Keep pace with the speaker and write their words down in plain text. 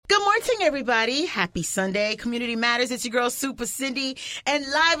Parenting, everybody. Happy Sunday. Community Matters. It's your girl, Super Cindy. And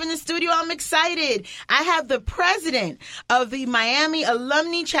live in the studio, I'm excited. I have the president of the Miami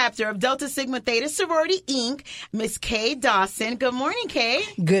Alumni chapter of Delta Sigma Theta Sorority, Inc., Miss Kay Dawson. Good morning, Kay.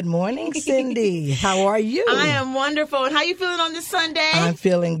 Good morning, Cindy. How are you? I am wonderful. And how you feeling on this Sunday? I'm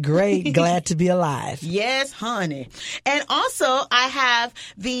feeling great. Glad to be alive. Yes, honey. And also, I have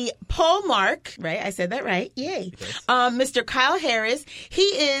the Polemarch, right? I said that right. Yay. Yes. Mr. Kyle Harris. He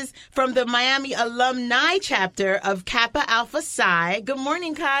is from the Miami Alumni chapter of Kappa Alpha Psi. Good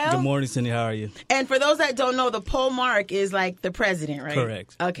morning, Kyle. Good morning, Cindy. How are you? And for those that don't know, the Polemarch is like the president, right?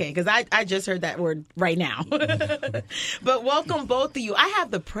 Correct. Okay, because I just heard that word right now. But welcome both of you. I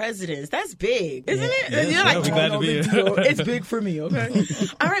have the presidents. That's big, isn't it? Yes. You're like, I'm glad to be here. It's big for me, okay?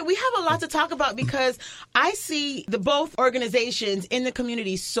 All right, we have a lot to talk about because I see the both organizations in the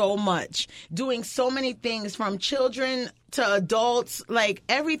community so much, doing so many things from children to adults, like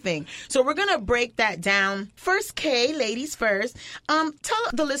everything. So we're going to break that down. First, Kay, ladies first. Tell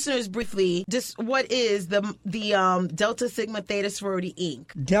the listeners briefly just what is the Delta Sigma Theta Sorority,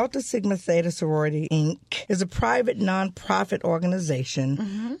 Inc.? Delta Sigma Theta Sorority, Inc. is a private nonprofit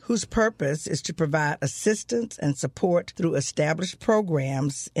organization whose purpose is to provide assistance and support through established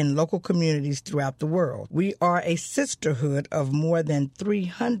programs in local communities throughout the world. We are a sisterhood of more than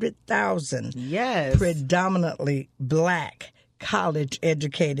 300,000 predominantly Black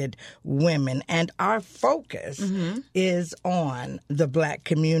college-educated women, and our focus is on the Black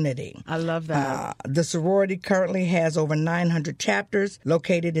community. I love that. The sorority currently has over 900 chapters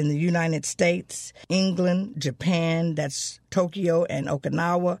located in the United States, England, Japan, that's Tokyo and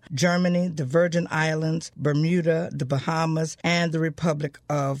Okinawa, Germany, the Virgin Islands, Bermuda, the Bahamas, and the Republic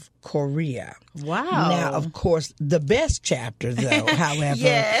of Korea. Wow. Now, of course, the best chapter, though, however,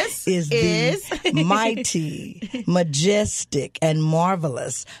 is the mighty, majestic, and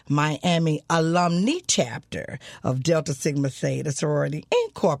marvelous Miami Alumni chapter of Delta Sigma Theta Sorority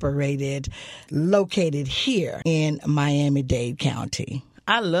Incorporated, located here in Miami-Dade County.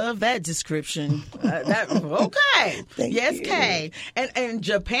 I love that description. Okay. Yes, you. Kay. And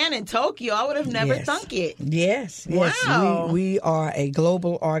Japan and Tokyo, I would have never thunk it. Yes. Wow. We are a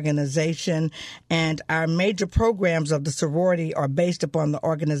global organization, and our major programs of the sorority are based upon the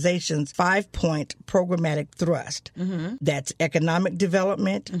organization's 5-point programmatic thrust. That's economic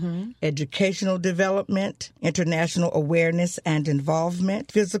development, educational development, international awareness and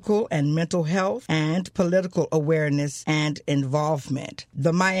involvement, physical and mental health, and political awareness and involvement.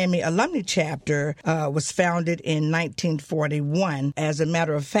 The Miami Alumni chapter was founded in 1941. As a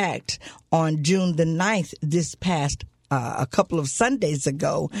matter of fact, on June the 9th, this past a couple of Sundays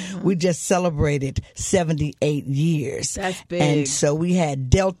ago, we just celebrated 78 years. That's big. And so we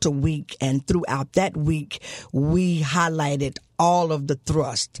had Delta Week, and throughout that week, we highlighted all of the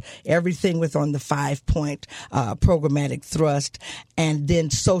thrust. Everything was on the 5-point programmatic thrust. And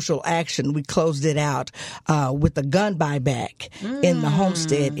then social action, we closed it out with a gun buyback in the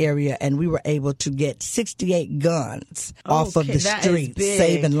Homestead area. And we were able to get 68 guns off of the streets,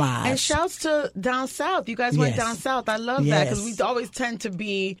 saving lives. And shouts to down south. You guys went down south. I love that because we always tend to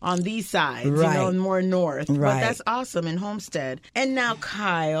be on these sides, more north. But that's awesome in Homestead. And now,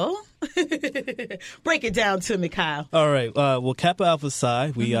 Kyle. Break it down to me, Kyle. All right. Well, Kappa Alpha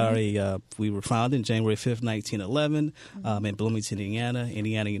Psi, we are we were founded on January 5th, 1911, in Bloomington,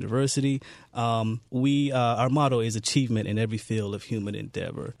 Indiana University. Our motto is achievement in every field of human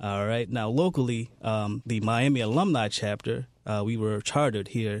endeavor. All right. Now, locally, the Miami Alumni chapter, we were chartered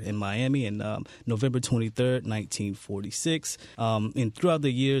here in Miami in November 23rd, 1946. And throughout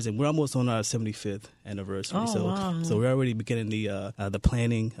the years, and we're almost on our 75th anniversary. So we're already beginning the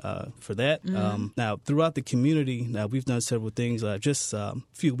planning for that. Now, throughout the community, we've done several things. Just a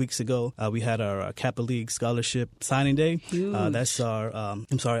few weeks ago, we had our Kappa League Scholarship Signing Day. That's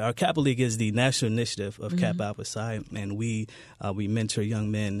our Kappa League is the national initiative of Kappa Alpha Psi, and we mentor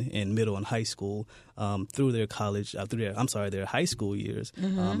young men in middle and high school through their their high school years,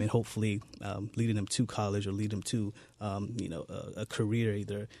 and hopefully leading them to college or lead them to a career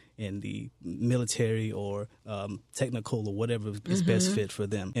either in the military or technical or whatever is best fit for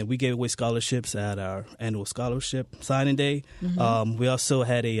them. And we gave away scholarships at our annual scholarship signing day. We also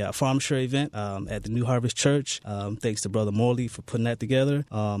had a farm share event at the New Harvest Church. Thanks to Brother Morley for putting that together.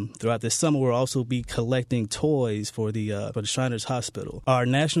 Throughout this summer, we'll also be collecting toys for the Shriners Hospital. Our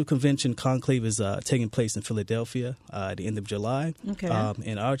national convention conclave is taking place in Philadelphia at the end of July. Okay.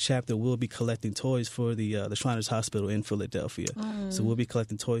 And our chapter will be collecting toys for the Shriners Hospital in Philadelphia. So we'll be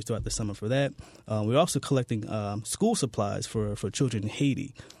collecting toys throughout the summer for that. We're also collecting school supplies for children in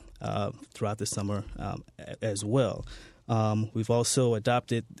Haiti throughout the summer as well. We've also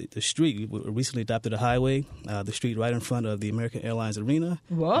adopted the street. We recently adopted a highway, the street right in front of the American Airlines Arena.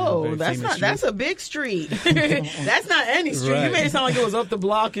 Whoa, that's a big street. That's not any street. Right. You made it sound like it was up the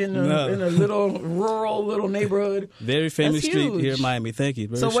block in a little rural little neighborhood. Very famous street here in Miami. Thank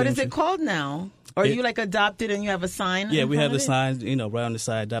you. So what is it called now? Or you like adopted and you have a sign? Yeah, we have the sign, right on the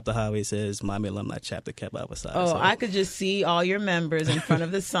side. Adopt the highway says Miami Alumni Chapter Kappa Alpha Psi. Oh, so I could just see all your members in front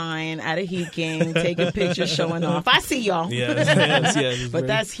of the sign at a Heking, taking pictures, showing off. I see y'all. Yes. But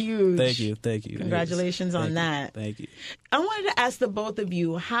that's huge. Thank you. Congratulations on that. Thank you. I wanted to ask the both of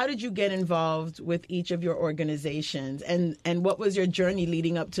you, how did you get involved with each of your organizations? And what was your journey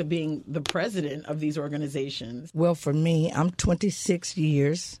leading up to being the president of these organizations? Well, for me, I'm 26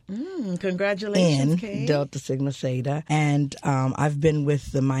 years. Congratulations. In Delta Sigma Theta, and I've been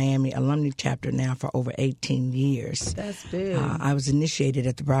with the Miami Alumni chapter now for over 18 years. That's big. I was initiated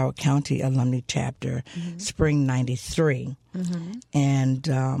at the Broward County Alumni chapter spring '93. And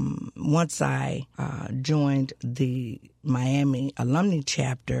once I joined the Miami Alumni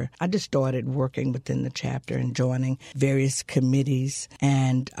chapter, I just started working within the chapter and joining various committees.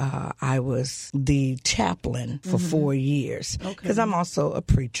 And I was the chaplain for 4 years because I'm also a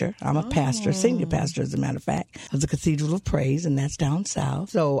preacher. I'm a pastor, senior pastor, as a matter of fact, of the Cathedral of Praise, and that's down south.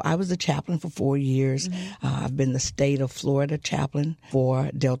 So I was a chaplain for 4 years. I've been the state of Florida chaplain for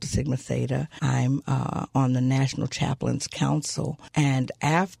Delta Sigma Theta. I'm on the National Chaplains Council. And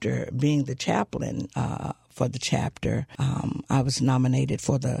after being the chaplain for the chapter, I was nominated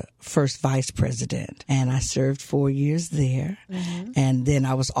for the first vice president, and I served 4 years there. And then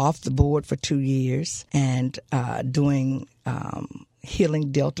I was off the board for 2 years and doing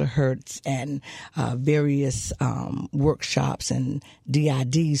healing Delta hurts and various workshops and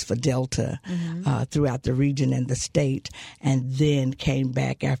DIDs for Delta throughout the region and the state, and then came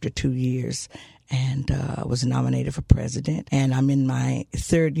back after 2 years and was nominated for president. And I'm in my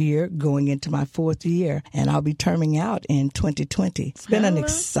third year, going into my fourth year, and I'll be terming out in 2020. It's been an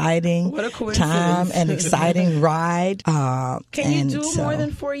exciting time, an exciting ride. Can you do more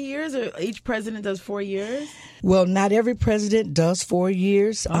than 4 years, or each president does 4 years? Well, not every president does 4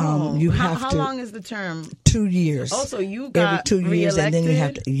 years. You have how to. How long is the term? 2 years. Oh, so you got every 2 years, reelected? and then you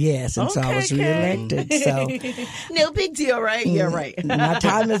have to. Yes, and so I was reelected. So no big deal, right? Yeah, right. My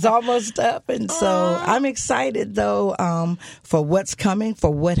time is almost up, and so I'm excited though for what's coming, for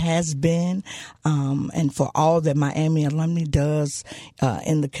what has been, and for all that Miami Alumni does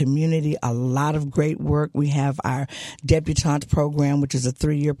in the community. A lot of great work. We have our debutante program, which is a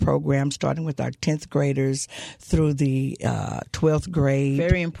 3-year program, starting with our 10th graders through the 12th grade.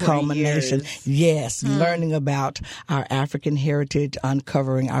 Very important culmination. Years. Yes, learning about our African heritage,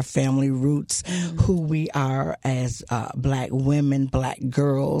 uncovering our family roots, who we are as Black women, Black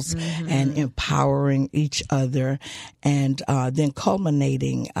girls, and empowering each other, and then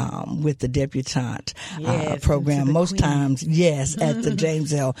culminating with the debutante program. Most times, at the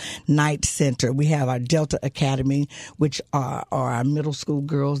James L. Knight Center. We have our Delta Academy, which are our middle school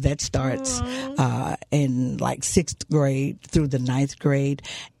girls. That starts in like 6th grade through the 9th grade,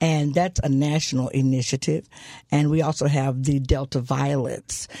 and that's a national initiative. And we also have the Delta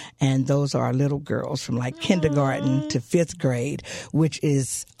Violets, and those are our little girls from like kindergarten to 5th grade, which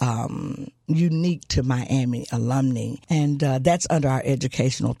is unique to Miami Alumni, and that's under our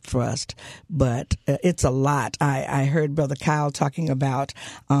educational thrust. But it's a lot. I heard Brother Kyle talking about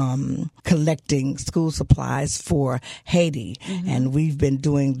collecting school supplies for Haiti, and we've been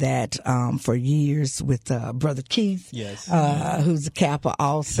doing that for years with Brother Keith, who's a Kappa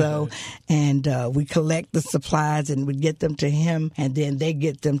also, and we collect the supplies and we get them to him, and then they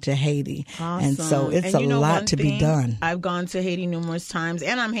get them to Haiti. Awesome. And so it's a lot to be done. I've gone to Haiti numerous times,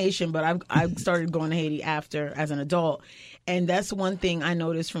 and I'm Haitian, but I've started going to Haiti after as an adult. And that's one thing I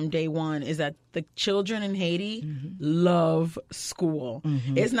noticed from day one is that the children in Haiti love school.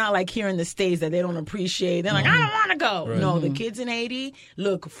 It's not like here in the States that they don't appreciate. They're like, I don't want to go. Right. No, the kids in Haiti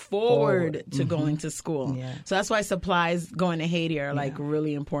look forward to going to school. Yeah. So that's why supplies going to Haiti are like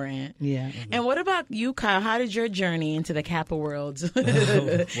really important. Yeah. And what about you, Kyle? How did your journey into the Kappa world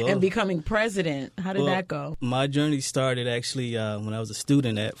and becoming president? How did that go? My journey started actually when I was a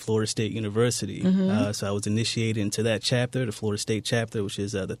student at Florida State University. So I was initiated into that chapter, the Florida State chapter, which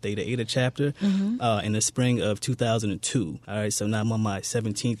is the Theta Eta chapter. In the spring of 2002. All right, so now I'm on my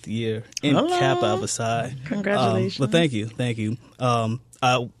 17th year in Kappa Alpha Psi. Congratulations. Well, thank you. I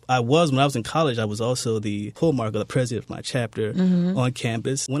was, when I was in college, I was also the Polemarch, or the president of my chapter on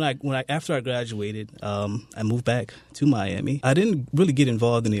campus. After I graduated, I moved back to Miami. I didn't really get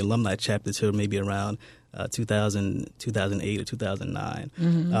involved in the alumni chapter until maybe around 2008 or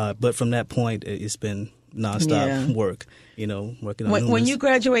 2009. But from that point, it's been nonstop work. Working on when you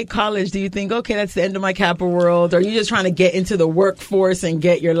graduate college, do you think, okay, that's the end of my Kappa world? Or are you just trying to get into the workforce and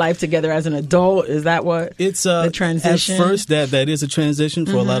get your life together as an adult? Is that what it's the transition? At first, that is a transition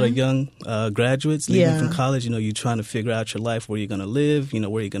for a lot of young graduates leaving from college. You're trying to figure out your life, where you're going to live,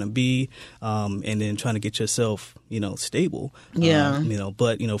 where you're going to be, and then trying to get yourself, stable. Yeah.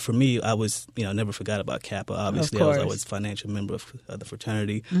 But for me, I was, never forgot about Kappa. Obviously, I was a financial member of the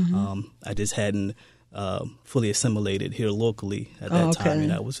fraternity. I just hadn't fully assimilated here locally at that time.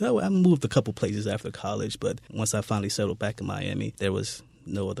 I moved a couple places after college, but once I finally settled back in Miami, there was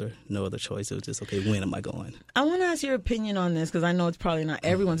no other choice. It was just, okay, when am I going? I want to ask your opinion on this, because I know it's probably not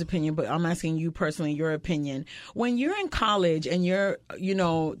everyone's opinion, but I'm asking you personally your opinion. When you're in college and you're,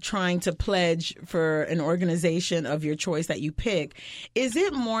 trying to pledge for an organization of your choice that you pick, is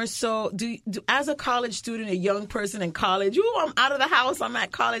it more so, do as a college student, a young person in college, I'm out of the house, I'm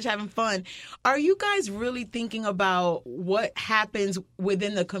at college having fun, are you guys really thinking about what happens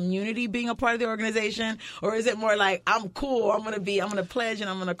within the community being a part of the organization? Or is it more like, I'm cool, I'm going to pledge and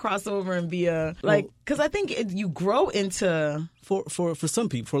I'm going to cross over and be because I think you grow into... For some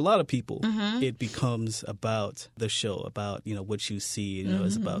people, for a lot of people, it becomes about the show, about what you see.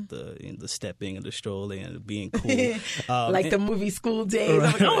 It's about the stepping and the strolling and being cool, like the movie School Days.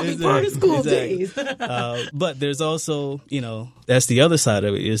 Right, I'm like, be part of School Days. But there's also, that's the other side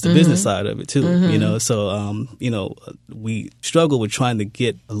of it, is the business side of it too. So we struggle with trying to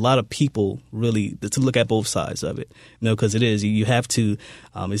get a lot of people really to look at both sides of it. Because it is, you have to.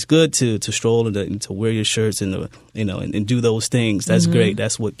 It's good to stroll and to wear your shirts and and do those things. That's great.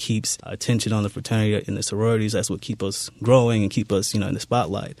 That's what keeps attention on the fraternity and the sororities. That's what keeps us growing and keep us, in the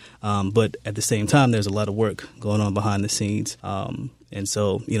spotlight. But at the same time, there's a lot of work going on behind the scenes. And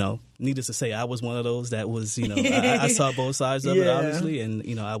so, needless to say, I was one of those that was, I saw both sides of it, obviously,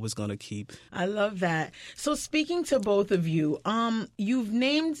 and, I was going to keep. I love that. So speaking to both of you, you've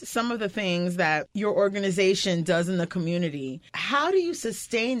named some of the things that your organization does in the community. How do you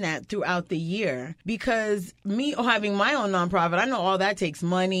sustain that throughout the year? Because me having my own nonprofit, I know all that takes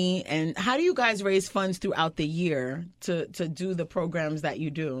money. And how do you guys raise funds throughout the year to do the programs that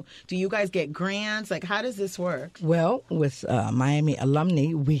you do? Do you guys get grants? Like, how does this work? Well, with Miami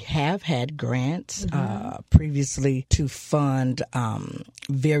Alumni, we have had grants previously to fund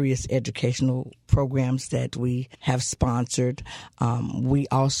various educational programs that we have sponsored. We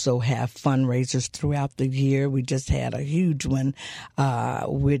also have fundraisers throughout the year. We just had a huge one,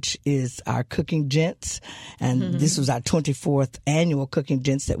 which is our Cooking Gents. And this was our 24th annual Cooking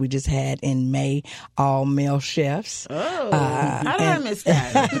Gents that we just had in May, all male chefs. Oh, how did I miss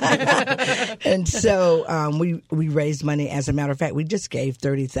that? And so we raised money. As a matter of fact, we just gave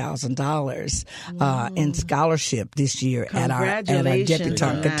 $30,000 in scholarship this year at our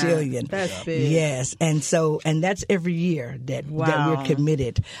debutante cotillion. That's big. Yes, and that's every year that we're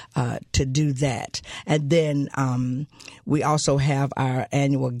committed to do that. And then we also have our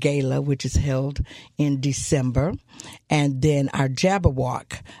annual gala, which is held in December, and then our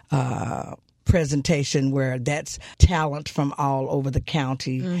Jabberwock presentation, where that's talent from all over the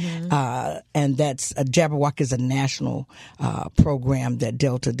county. And that's Jabberwock is a national program that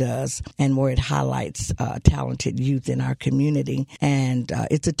Delta does, and where it highlights talented youth in our community. And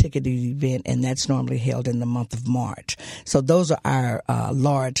it's a ticketed event, and that's normally held in the month of March. So those are our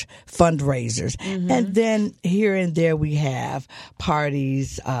large fundraisers. And then here and there we have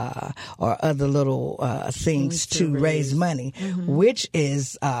parties or other little things to raise money, which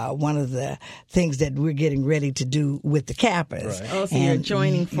is one of the things that we're getting ready to do with the Kappas. Right. Oh, so you're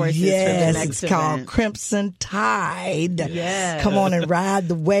joining forces for the next it's called Crimson Tide. Yes. Come on and ride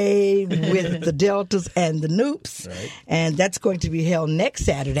the wave with the Deltas and the Noops. Right. And that's going to be held next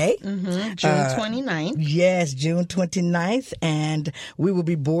Saturday. June 29th. Yes, June 29th. And we will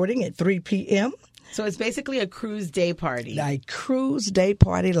be boarding at 3 p.m. So it's basically a cruise day party. Like cruise day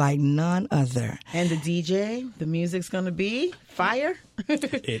party like none other. And the DJ, the music's going to be fire?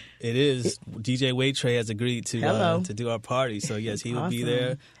 It is. DJ Wade Trey has agreed to do our party. So, yes, he will be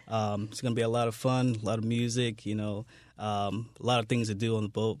there. It's going to be a lot of fun, a lot of music, a lot of things to do on the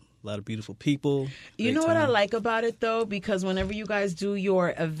boat. A lot of beautiful people. You know what I like about it, though? Because whenever you guys do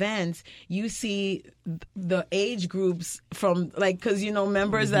your events, you see the age groups from, because,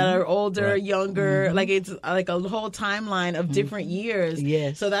 members that are older, younger. Like, it's like a whole timeline of different years.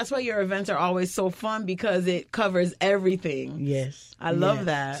 Yes. So that's why your events are always so fun, because it covers everything. Yes. I love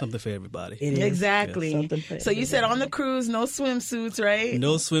that. Something for everybody. It is. Exactly. Yes. So you said on the cruise, no swimsuits, right?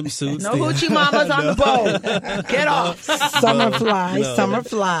 No swimsuits. No hoochie mamas on the boat. Get off. Summer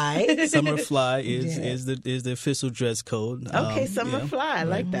fly. fly. Summer fly is the official dress code. Okay, summer fly. I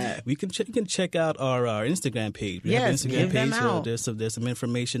like that. You can check out our Instagram page. We have an Instagram page. There's some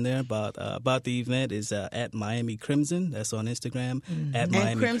information there about the event. Is at Miami Crimson. That's on Instagram. At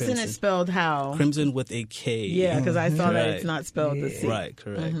Miami Crimson. Crimson is spelled how? Crimson with a K. Yeah, because I saw that it's not spelled the C. Right,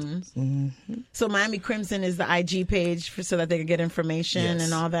 correct. So Miami Crimson is the IG page so that they can get information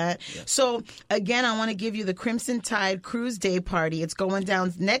and all that. Yes. So again, I want to give you the Crimson Tide Cruise Day Party. It's going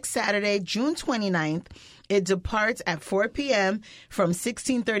down next Saturday, June 29th. It departs at 4 p.m. from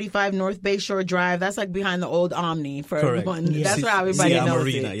 1635 North Bayshore Drive. That's like behind the old Omni for everyone. Yes. That's where everybody knows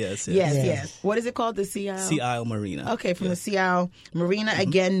Marina, it. Yes. What is it called? The Sea Isle? Sea Isle Marina. Okay, from the Sea Isle Marina.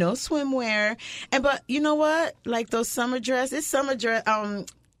 Again, no swimwear. But you know what? Like those summer dresses,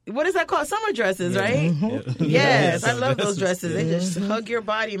 what is that called? Summer dresses, right? Yes, I love those dresses. They just hug your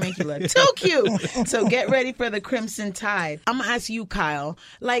body and make you look too cute. So get ready for the Crimson Tide. I'm going to ask you, Kyle,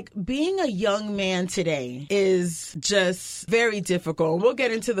 like being a young man today is just very difficult. We'll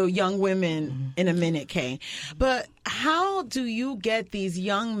get into the young women in a minute, Kay. But how do you get these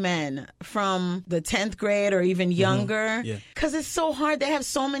young men from the 10th grade or even younger? Because it's so hard. They have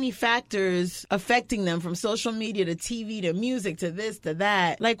so many factors affecting them, from social media to TV to music to this to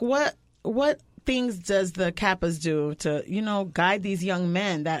that. Like what things does the Kappas do to, guide these young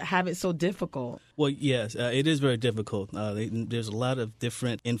men that have it so difficult? Well, yes, it is very difficult. There's a lot of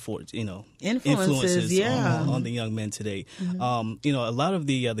different influences on the young men today. A lot of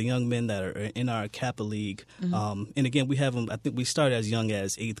the young men that are in our Kappa League, and again, we have them. I think we start as young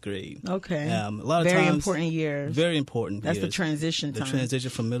as 8th grade. Okay, a lot of very times, important years. Very important. That's years. the transition time. The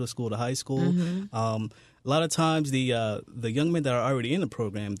transition from middle school to high school. A lot of times, the young men that are already in the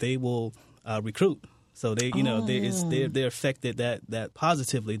program, they will recruit. So they're affected that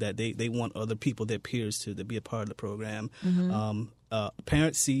positively, that they want other people, their peers, to be a part of the program.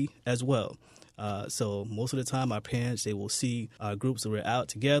 Parents see as well. So most of the time, our parents, they will see our groups that we're out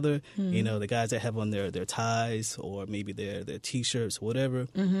together. The guys that have on their ties or maybe their T-shirts or whatever.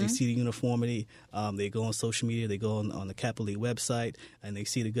 They see the uniformity. They go on social media. They go on the Kappa League website, and they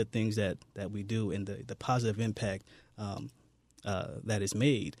see the good things that we do and the positive impact that is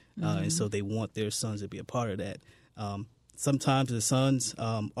made. And so they want their sons to be a part of that. Sometimes the sons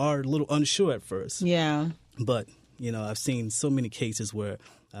are a little unsure at first. Yeah. But, I've seen so many cases where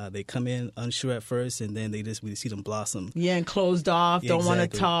they come in unsure at first, and then we see them blossom. Yeah, and closed off, don't want to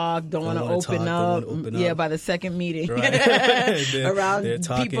talk, don't want to open up. Yeah, by the second meeting. Right. Around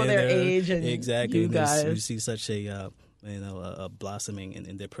people their age and exactly. You guys. You see such a blossoming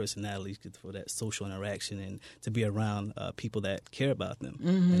in their personalities for that social interaction and to be around people that care about them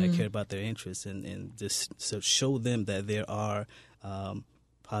and that care about their interests and just show them that there are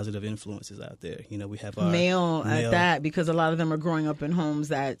positive influences out there. We have our male at that, because a lot of them are growing up in homes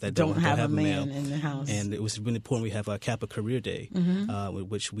that don't have a man in the house. And it was really important. We have our Kappa Career Day,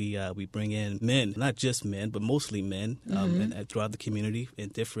 which we bring in men, not just men, but mostly men, and throughout the community in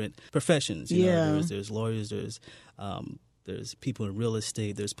different professions. There's lawyers, there's people in real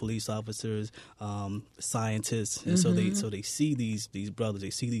estate, there's police officers, scientists, and so they see these brothers, they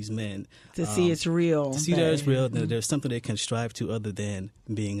see these men to see it's real, to see that it's real. There's something they can strive to other than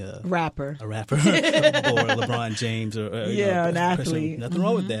being a rapper, or LeBron James, or an athlete. Nothing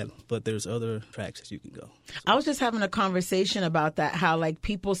wrong with that, but there's other tracks that you can go. I was just having a conversation about that, how like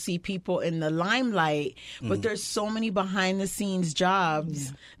people see people in the limelight, but there's so many behind the scenes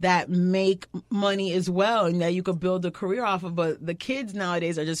jobs that make money as well, and that you could build a career off of. But the kids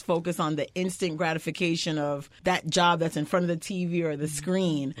nowadays are just focused on the instant gratification of that job that's in front of the TV or the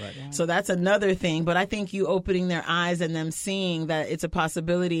screen. Right. So that's another thing. But I think you opening their eyes and them seeing that it's a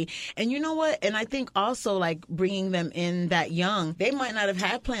possibility. And you know what? And I think also like bringing them in that young, they might not have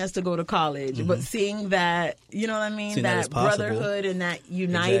had plans to go to college, but seeing that, you know what I mean? Seeing that brotherhood and that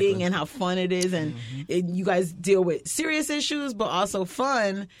uniting and how fun it is. And you guys deal with serious issues, but also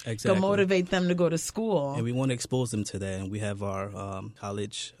fun to motivate them to go to school. And we want to expose them to that. And we have our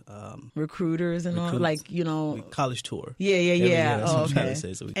college recruiters and all, like, college tour. Yeah. Oh, okay.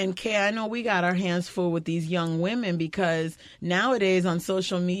 And Kay, I know we got our hands full with these young women, because nowadays on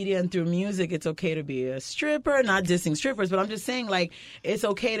social media and through music, it's okay to be a stripper. Not dissing strippers, but I'm just saying, like, it's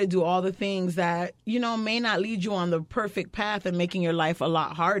okay to do all the things that, may not lead you on the perfect path and making your life a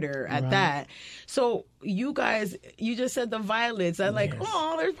lot harder at that. So you guys, you just said the Violets. I'm like,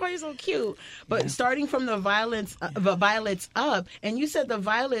 oh, they're probably so cute. But starting from the Violets up, and you said the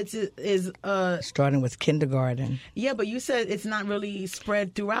Violets is starting with kindergarten. Yeah, but you said it's not really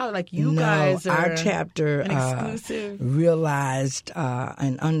spread throughout. Like guys are our chapter exclusive. Realized,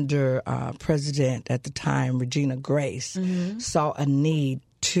 and under President at the time, Regina Grace, saw a need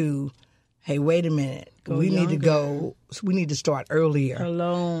to, hey, wait a minute. We need to start earlier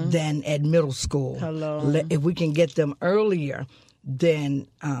than at middle school. If we can get them earlier, then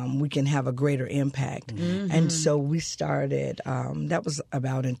we can have a greater impact. And so we started, that was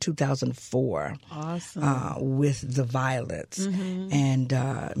about in 2004. Awesome. With the Violets and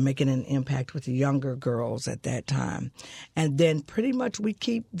making an impact with the younger girls at that time. And then pretty much we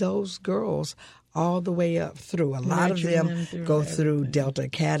keep those girls all the way up through. A lot of them go through Delta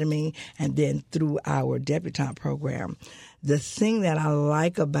Academy and then through our debutante program. The thing that I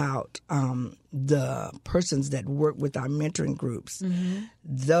like about the persons that work with our mentoring groups,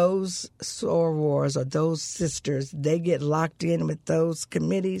 those sorors or those sisters, they get locked in with those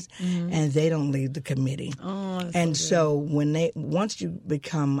committees and they don't leave the committee. And so once you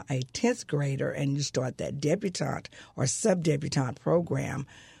become a 10th grader and you start that debutante or sub-debutante program,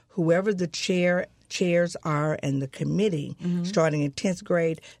 whoever the chairs are and the committee, starting in 10th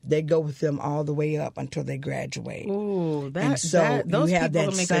grade, they go with them all the way up until they graduate. Ooh, those you have that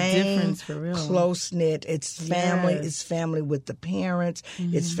people make same a difference for real. Close-knit. It's family. Yes. It's family with the parents.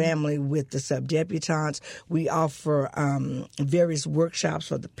 It's family with the sub-debutantes. We offer various workshops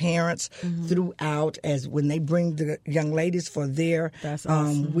for the parents throughout as when they bring the young ladies for their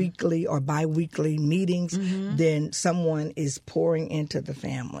weekly or bi-weekly meetings, then someone is pouring into the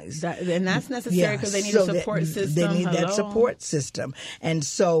families. And that's necessary because they need a support system. They need that support system. And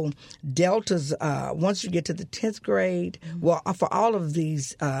so Deltas, once you get to the 10th grade, well, for all of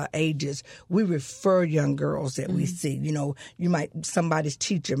these ages, we refer young girls that we see. You know, somebody's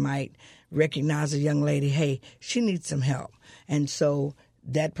teacher might recognize a young lady, hey, she needs some help. And so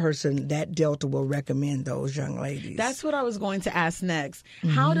that Delta will recommend those young ladies. That's what I was going to ask next.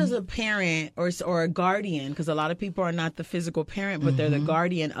 How does a parent or a guardian, because a lot of people are not the physical parent, but they're the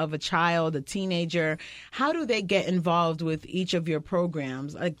guardian of a child, a teenager, how do they get involved with each of your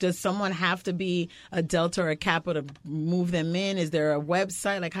programs? Like, does someone have to be a Delta or a Kappa to move them in? Is there a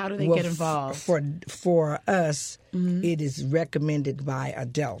website? Like, how do they get involved? For us, it is recommended by a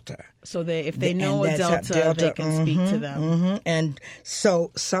Delta. So if they know a Delta, they can speak to them. And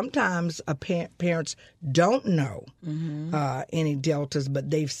so sometimes parents don't know any Deltas, but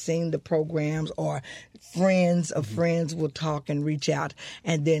they've seen the programs, or friends of friends will talk and reach out.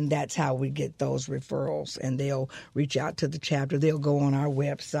 And then that's how we get those referrals. And they'll reach out to the chapter. They'll go on our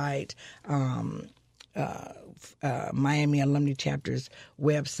website, Miami Alumni Chapter's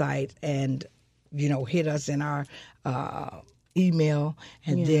website, and hit us in our email,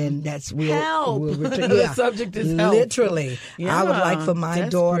 and then help. We'll The subject is help. Literally, I would like for my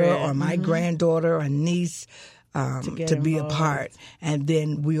daughter or my granddaughter or niece to be a part, and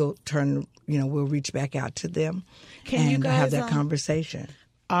then we'll reach back out to them and have that conversation.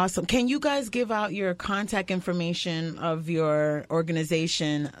 Awesome. Can you guys give out your contact information of your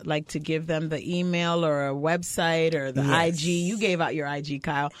organization, like to give them the email or a website or the IG? You gave out your IG,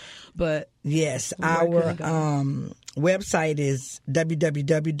 Kyle, but yes, our website is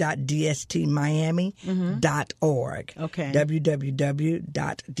www.dstmiami.org. Okay.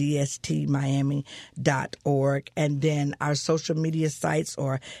 www.dstmiami.org. And then our social media sites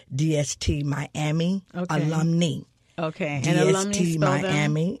are DST Miami Alumni. Okay. And DST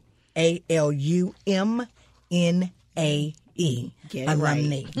Miami, ALUMNAE.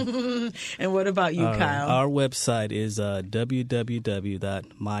 Alumni. Right. And what about you, Kyle? Our website is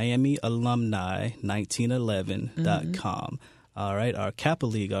www.miamialumni1911.com. All right. Our Kappa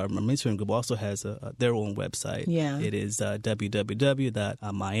League, our mentoring group, also has their own website. Yeah. It is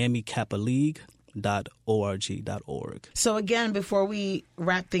www.miamikappaleague.org. So again, before we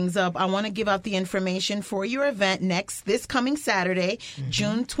wrap things up, I want to give out the information for your event this coming Saturday,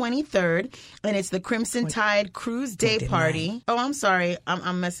 June 23rd, and it's the Crimson Tide Cruise Day Party. Oh, I'm sorry,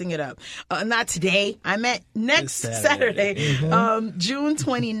 I'm messing it up. Not today. I meant next Saturday. June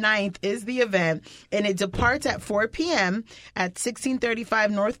 29th is the event, and it departs at 4 p.m. at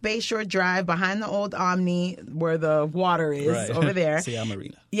 1635 North Bayshore Drive, behind the old Omni, where the water is over there. Siam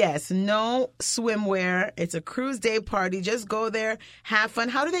Marina. Yes, no swimwear. It's a cruise day party. Just go there, have fun.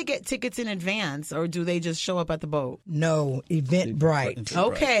 How do they get tickets in advance, or do they just show up at the boat? No, Eventbrite.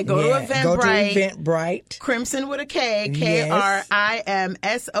 Okay, go to Eventbrite. Go to Eventbrite. Crimson with a K,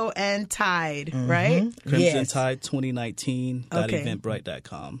 KRIMSON Tide, right? Crimson Tide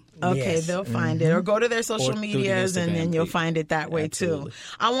 2019.eventbrite.com. Okay, Yes. they'll find it. Or go to their social Or through the medias and then Instagram you'll page. find it that way Absolutely. too.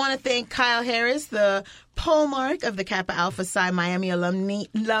 I want to thank Kyle Harris, the Polemarch of the Kappa Alpha Psi Miami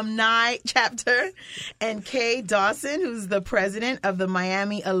Alumni chapter, and Kay Dawson, who's the president of the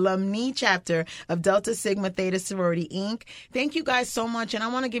Miami Alumni chapter of Delta Sigma Theta Sorority Inc. Thank you guys so much, and I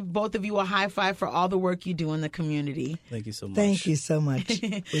want to give both of you a high five for all the work you do in the community. Thank you so much. Thank you so much.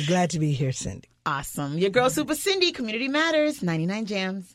 We're glad to be here, Cindy. Awesome. Your girl Super Cindy, Community Matters, 99 Jams.